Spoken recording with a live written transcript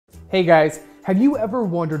Hey guys, have you ever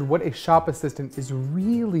wondered what a shop assistant is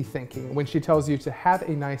really thinking when she tells you to have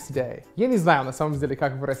a nice day? Я не знаю, на самом деле,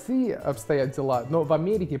 как в России обстоят дела, но в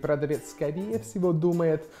Америке продавец, скорее всего,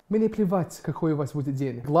 думает, мне плевать, какой у вас будет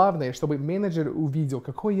день. Главное, чтобы менеджер увидел,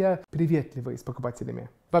 какой я приветливый с покупателями.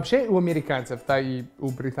 Вообще, у американцев, да и у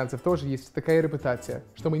британцев тоже есть такая репутация,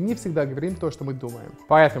 что мы не всегда говорим то, что мы думаем.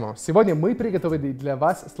 Поэтому сегодня мы приготовили для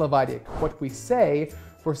вас словарик What we say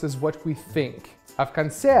versus what we think. А в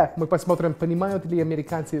конце мы посмотрим, понимают ли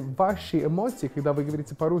американцы ваши эмоции, когда вы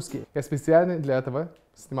говорите по-русски. Я специально для этого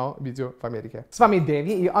снимал видео в Америке. С вами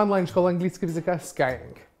Дэни и онлайн-школа английского языка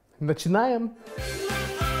Skyeng. Начинаем!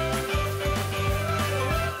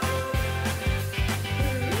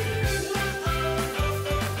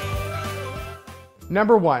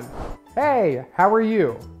 Number one. Hey, how are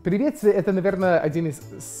you? Приветствие — это, наверное, один из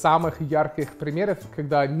самых ярких примеров,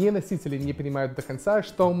 когда носители не понимают до конца,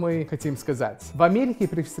 что мы хотим сказать. В Америке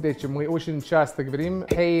при встрече мы очень часто говорим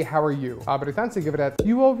 «Hey, how are you?», а британцы говорят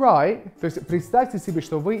 «You alright?». То есть представьте себе,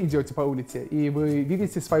 что вы идете по улице, и вы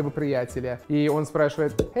видите своего приятеля, и он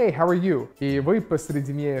спрашивает «Hey, how are you?». И вы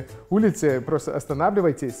посредине улицы просто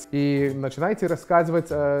останавливаетесь и начинаете рассказывать,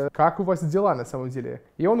 как у вас дела на самом деле.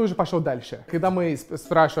 И он уже пошел дальше. Когда мы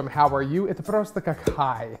спрашиваем «How are you?», это просто как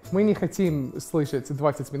 «Hi». Мы не хотим слышать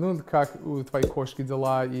 20 минут, как у твоей кошки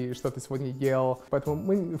дела и что ты сегодня ел, поэтому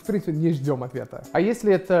мы, в принципе, не ждем ответа. А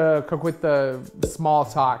если это какой-то small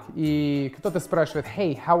talk, и кто-то спрашивает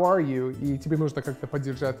 «Hey, how are you?», и тебе нужно как-то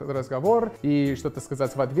поддержать разговор и что-то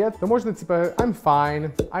сказать в ответ, то можно типа «I'm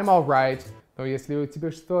fine», «I'm alright», но если у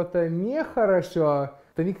тебя что-то нехорошо,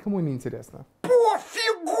 то никому не интересно.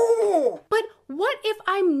 Пофигу! What if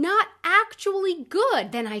I'm not actually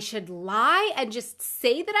good? Then I should lie and just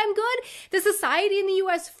say that I'm good? The society in the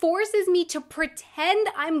US forces me to pretend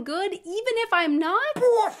I'm good even if I'm not?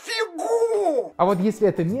 Пофигу! А вот если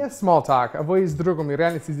это не small talk, а вы с другом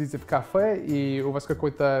реально сидите в кафе, и у вас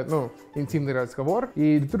какой-то, интимный разговор,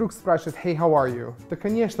 и друг спрашивает «Hey, how are you?», то,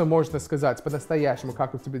 конечно, можно сказать по-настоящему,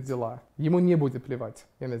 как у тебя дела. Ему не будет плевать,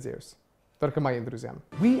 я надеюсь. Только моим друзьям.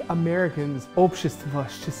 We Americans — общество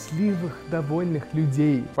счастливых, довольных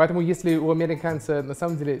людей. Поэтому если у американца на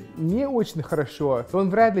самом деле не очень хорошо, то он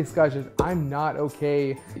вряд ли скажет I'm not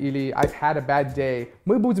okay или I've had a bad day.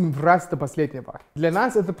 Мы будем врать до последнего. Для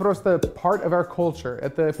нас это просто part of our culture.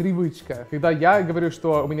 Это привычка. Когда я говорю,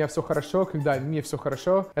 что у меня все хорошо, когда не все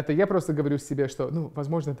хорошо, это я просто говорю себе, что,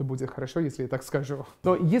 возможно, это будет хорошо, если я так скажу.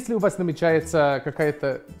 Но если у вас намечается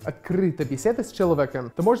какая-то открытая беседа с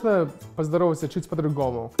человеком, то можно поздороваться чуть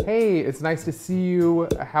по-другому. Hey, it's nice to see you.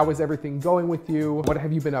 How is everything going with you? What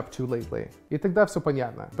have you been up to lately? И тогда все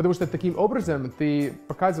понятно. Потому что таким образом ты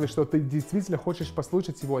показываешь, что ты действительно хочешь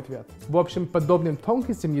послушать его ответ. В общем, подобным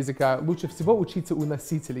тонкостям языка лучше всего учиться у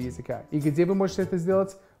носителей языка. И где вы можете это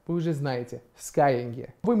сделать? Вы уже знаете, в Skyeng.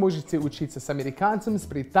 Вы можете учиться с американцем, с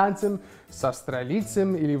британцем, с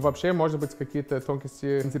австралийцем или вообще, может быть, какие-то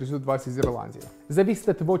тонкости интересуют вас из Ирландии. Зависит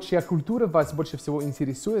от того, чья культура вас больше всего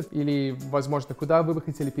интересует или, возможно, куда вы бы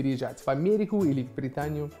хотели переезжать, в Америку или в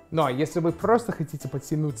Британию. Ну а если вы просто хотите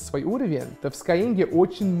подтянуть свой уровень, то в Skyeng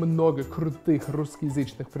очень много крутых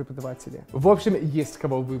русскоязычных преподавателей. В общем, есть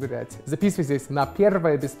кого выбирать. Записывайтесь на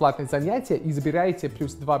первое бесплатное занятие и забирайте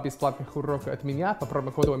плюс 2 бесплатных урока от меня по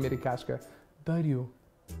промокоду америкашка. Дарю.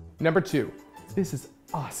 Number 2. This is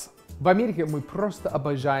awesome. В Америке мы просто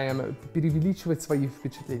обожаем преувеличивать свои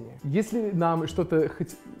впечатления. Если нам что-то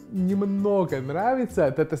хоть немного нравится,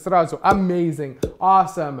 то это сразу amazing,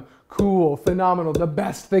 awesome, cool, phenomenal, the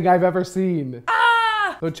best thing I've ever seen.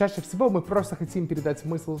 Но чаще всего мы просто хотим передать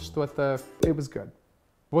смысл, что это it was good.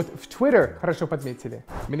 Вот в Twitter хорошо подметили.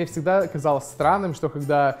 Мне всегда казалось странным, что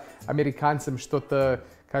когда американцам что-то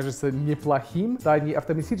кажется неплохим, то они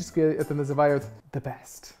автоматически это называют the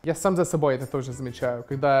best. Я сам за собой это тоже замечаю,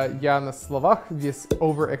 когда я на словах весь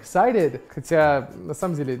overexcited, хотя на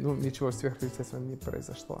самом деле, ничего сверхъестественного не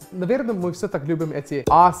произошло. Наверное, мы все так любим эти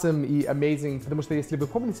awesome и amazing, потому что, если вы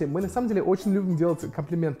помните, мы на самом деле очень любим делать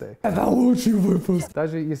комплименты. Это лучший выпуск!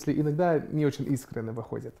 Даже если иногда не очень искренне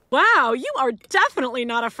выходит. Wow, you are definitely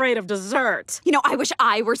not afraid of dessert. You know, I wish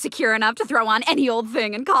I were secure enough to throw on any old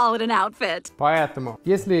thing and call it an outfit. Поэтому,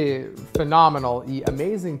 если phenomenal и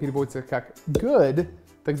amazing переводится как good,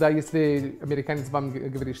 тогда если американец вам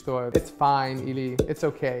говорит, что it's fine или it's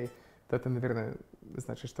okay, то это, наверное,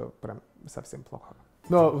 значит, что прям совсем плохо.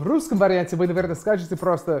 Но в русском варианте вы, наверное, скажете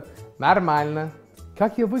просто нормально.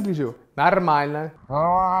 Как я выгляжу? Нормально.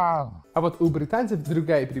 А вот у британцев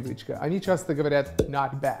другая привычка. Они часто говорят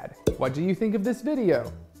not bad. What do you think of this video?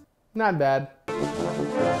 Not bad.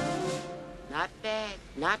 Not bad,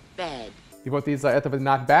 not bad. И вот из-за этого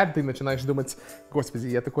not bad ты начинаешь думать, господи,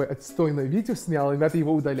 я такое отстойное видео снял, и надо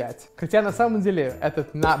его удалять. Хотя на самом деле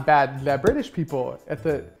этот not bad для British people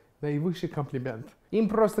это наивысший комплимент. Им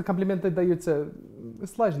просто комплименты даются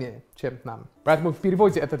сложнее, чем нам. Поэтому в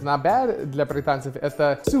переводе этот not bad для британцев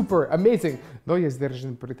это super, amazing. Но я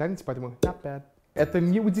сдержанный британец, поэтому not bad. Это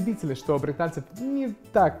неудивительно, что британцы не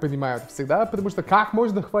так понимают всегда, потому что как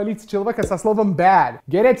можно хвалить человека со словом bad?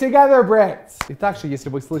 Get it together, Brits! И также, если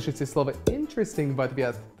вы слышите слово interesting в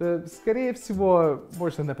ответ, то, скорее всего,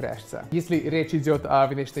 можно напрячься. Если речь идет о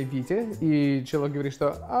внешнем виде, и человек говорит,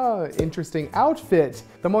 что interesting outfit,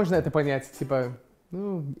 то можно это понять, типа,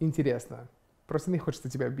 ну, интересно. Просто не хочется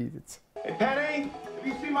тебя обидеть. Hey, Penny, have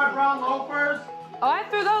you seen my brown loafers? Oh, I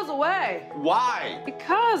threw those away. Why?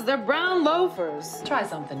 Because they're brown loafers. Try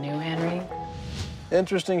something new, Henry.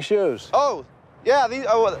 Interesting shoes. Oh, yeah,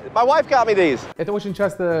 my wife got me these. Это очень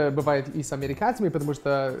часто бывает и с американцами, потому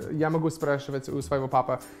что я могу спрашивать у своего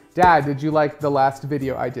папы, Dad, did you like the last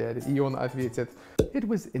video I did? И он ответит, It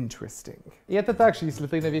was interesting. И это также, если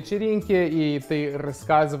ты на вечеринке, и ты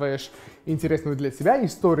рассказываешь интересную для себя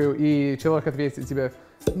историю, и человек ответит тебе,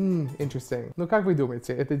 interesting. Ну, как вы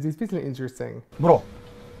думаете, это действительно interesting? Бро,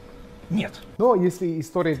 нет. Но если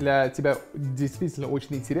история для тебя действительно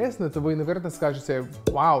очень интересна, то вы, наверное, скажете,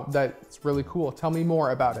 wow, that's really cool, tell me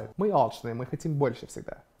more about it. Мы алчные, мы хотим больше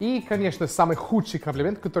всегда. И, конечно, самый худший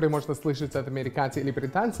комплимент, который можно слышать от американца или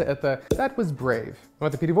британца, это that was brave. Но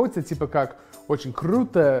это переводится типа как очень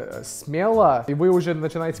круто, смело, и вы уже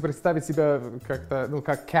начинаете представить себя как-то, ну,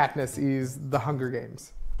 как Katniss из The Hunger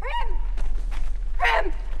Games. Prim!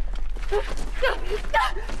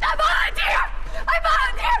 I volunteer! I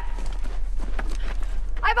volunteer!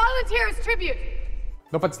 I volunteer as tribute!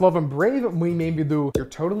 Но под словом brave мы имеем в виду you're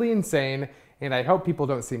totally insane, and I hope people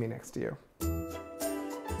don't see me next to you.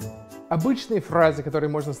 Обычные фразы, которые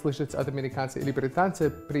можно слышать от американца или британца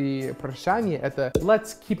при прощании, это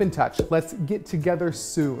let's keep in touch, let's get together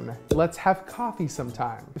soon, let's have coffee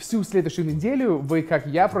sometime. Всю следующую неделю вы, как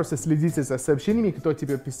я, просто следите за сообщениями, кто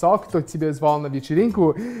тебе писал, кто тебя звал на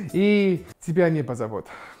вечеринку, и тебя не позовут.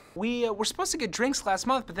 We were supposed to get drinks last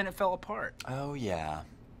month, but then it fell apart. Oh, yeah.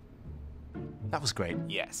 That was great.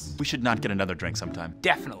 Yes. We should not get another drink sometime.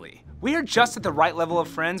 Definitely. We are just at the right level of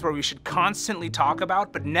friends where we should constantly talk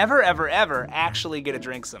about, but never, ever, ever actually get a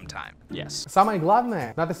drink sometime. Yes. Самое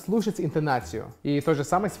главное, надо слушать интонацию. И то же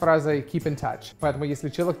самое с фразой keep in touch. Поэтому если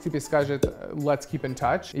человек тебе скажет let's keep in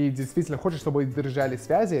touch и действительно хочет, чтобы вы держали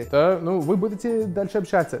связи, то, ну, вы будете дальше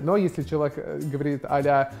общаться. Но если человек говорит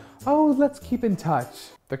а-ля oh, let's keep in touch,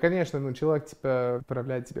 то, конечно, ну, человек, типа,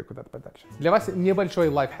 отправляет тебя куда-то подальше. Для вас небольшой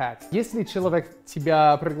лайфхак. Если человек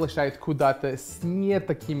тебя приглашает куда-то с не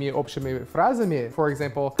такими общими фразами, for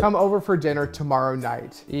example, come over for dinner tomorrow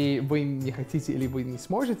night, и вы не хотите или вы не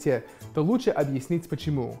сможете, то лучше объяснить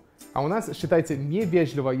почему. А у нас, считайте,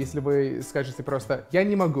 невежливо, если вы скажете просто «я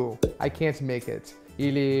не могу», I can't make it,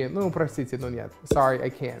 или «ну, простите, но нет», sorry, I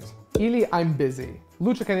can't, или I'm busy.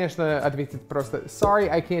 Лучше, конечно, ответить просто «sorry,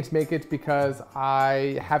 I can't make it because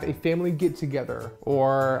I have a family get-together»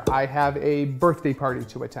 or «I have a birthday party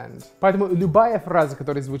to attend». Поэтому любая фраза,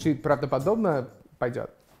 которая звучит правдоподобно, пойдет.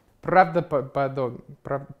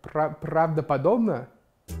 Правдоподобно?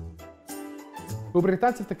 У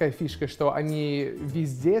британцев такая фишка, что они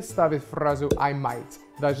везде ставят фразу I might,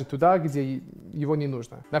 даже туда, где его не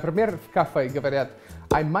нужно. Например, в кафе говорят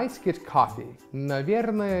I might get coffee.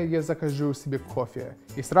 Наверное, я закажу себе кофе.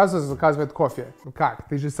 И сразу заказывают кофе. Ну как?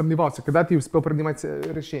 Ты же сомневался, когда ты успел принимать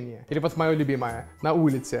решение. Или вот мое любимое. На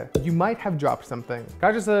улице. You might have dropped something.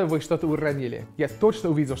 Кажется, вы что-то уронили. Я точно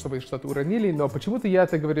увидел, что вы что-то уронили, но почему-то я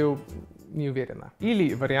это говорю не уверенно.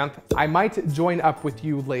 Или вариант I might join up with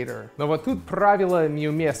you later. Но вот тут правило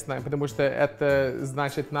неуместное, потому что это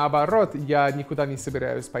значит наоборот, я никуда не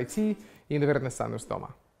собираюсь пойти и, наверное, останусь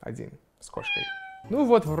дома. Один. С кошкой. Ну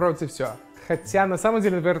вот, вроде все. Хотя, на самом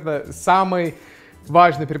деле, наверное, самый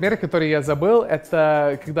важный пример, который я забыл,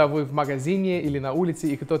 это когда вы в магазине или на улице,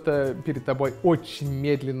 и кто-то перед тобой очень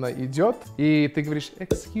медленно идет, и ты говоришь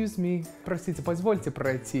excuse me, простите, позвольте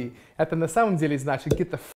пройти. Это на самом деле значит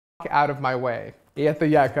get the fuck out of my way. И это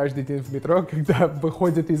я каждый день в метро, когда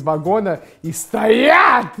выходят из вагона и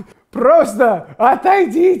стоят! Просто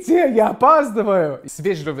отойдите, я опаздываю! С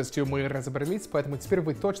вежливостью мы разобрались, поэтому теперь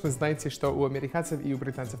вы точно знаете, что у американцев и у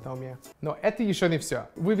британцев на уме. Но это еще не все.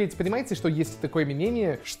 Вы ведь понимаете, что есть такое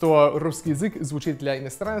мнение, что русский язык звучит для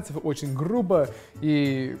иностранцев очень грубо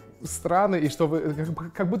и странно, и что вы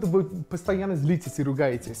как будто вы постоянно злитесь и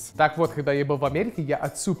ругаетесь. Так вот, когда я был в Америке, я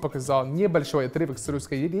отцу показал небольшой отрывок с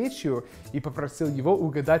русской речью и попросил его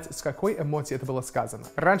угадать, с какой эмоцией это было сказано.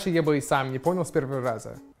 Раньше я бы и сам не понял с первого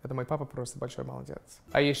раза. Это моя мой папа просто большой молодец.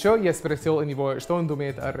 А еще я спросил у него, что он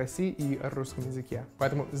думает о России и о русском языке.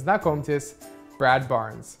 Поэтому знакомьтесь, Brad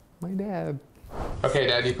Barnes, my dad. Okay,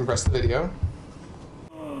 Dad, you can press the video.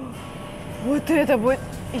 Вот это будет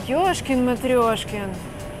ёшкин-матрёшкин.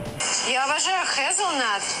 Я обожаю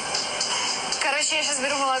hazelnut. Короче, я сейчас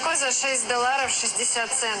беру молоко за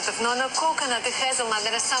 $6.60, но оно coconut и hazelnut,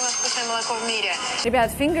 это самое вкусное молоко в мире.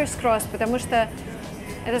 Ребят, fingers crossed, потому что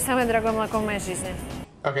это самое дорогое молоко в моей жизни.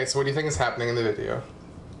 Okay, so what do you think is happening in the video?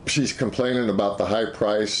 She's complaining about the high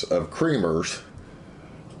price of creamers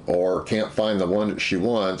or can't find the one that she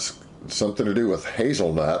wants. Something to do with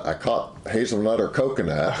hazelnut. I caught hazelnut or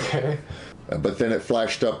coconut. Okay. But then it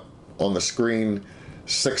flashed up on the screen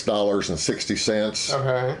 $6.60.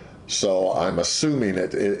 Okay. So I'm assuming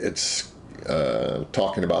it's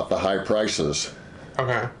talking about the high prices.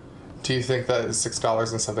 Okay. Do you think that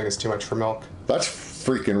 $6 and something is too much for milk? That's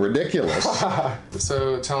freaking ridiculous.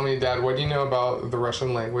 So tell me, Dad, what do you know about the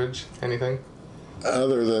Russian language? Anything?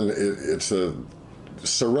 Other than it's a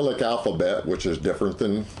Cyrillic alphabet, which is different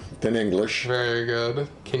than English. Very good.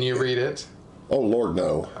 Can you read it? Oh, Lord,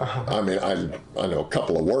 no. I mean, I know a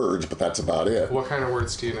couple of words, but that's about it. What kind of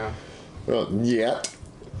words do you know? Well, niet.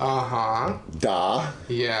 Uh-huh. Da.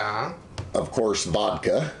 Yeah. Of course,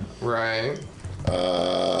 vodka. Right.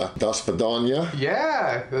 Das Vidanya.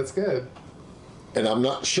 Yeah, that's good. And I'm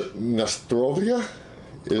not sure, Nostrovia?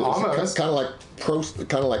 Almost. Kind of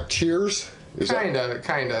like cheers?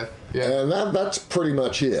 Kinda. Yeah. And that's pretty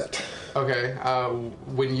much it. Okay,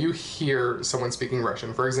 when you hear someone speaking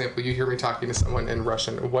Russian, for example, you hear me talking to someone in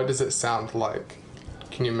Russian, what does it sound like?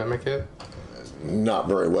 Can you mimic it? Not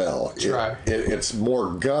very well. Try. It's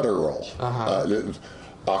more guttural.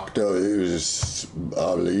 Octo is,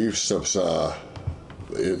 I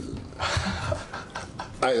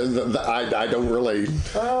don't really.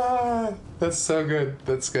 That's so good.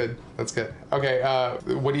 That's good. Okay,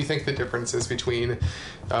 what do you think the difference is between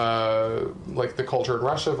like the culture in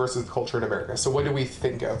Russia versus the culture in America? So what do we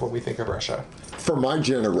think of when we think of Russia? For my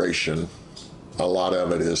generation, a lot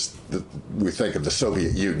of it is we think of the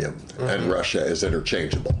Soviet Union and Russia as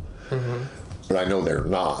interchangeable. But I know they're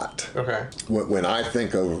not. Okay. When I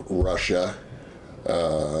think of Russia,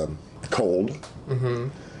 cold.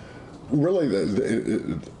 Really,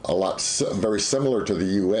 very similar to the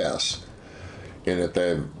U.S. in that they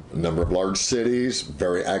have a number of large cities,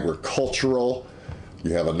 very agricultural.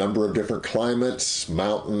 You have a number of different climates: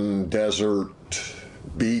 mountain, desert,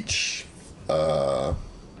 beach.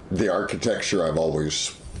 The architecture I've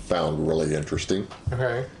always found really interesting.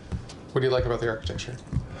 Okay. What do you like about the architecture?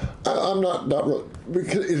 I'm not really,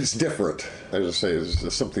 because it's different. As I say,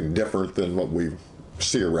 it's something different than what we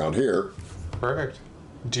see around here. Perfect.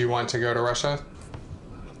 Do you want to go to Russia?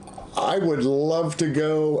 I would love to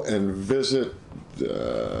go and visit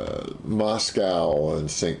Moscow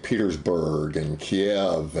and St. Petersburg and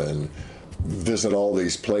Kiev and visit all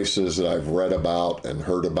these places that I've read about and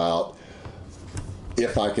heard about.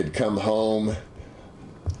 If I could come home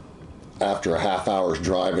after a half hour's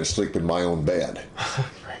drive and sleep in my own bed.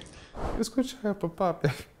 Я скучаю по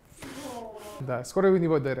папе. Да, скоро у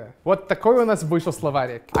него дыра. Вот такой у нас вышел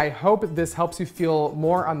словарик. I hope this helps you feel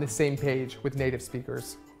more on the same page with native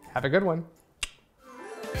speakers. Have a good one.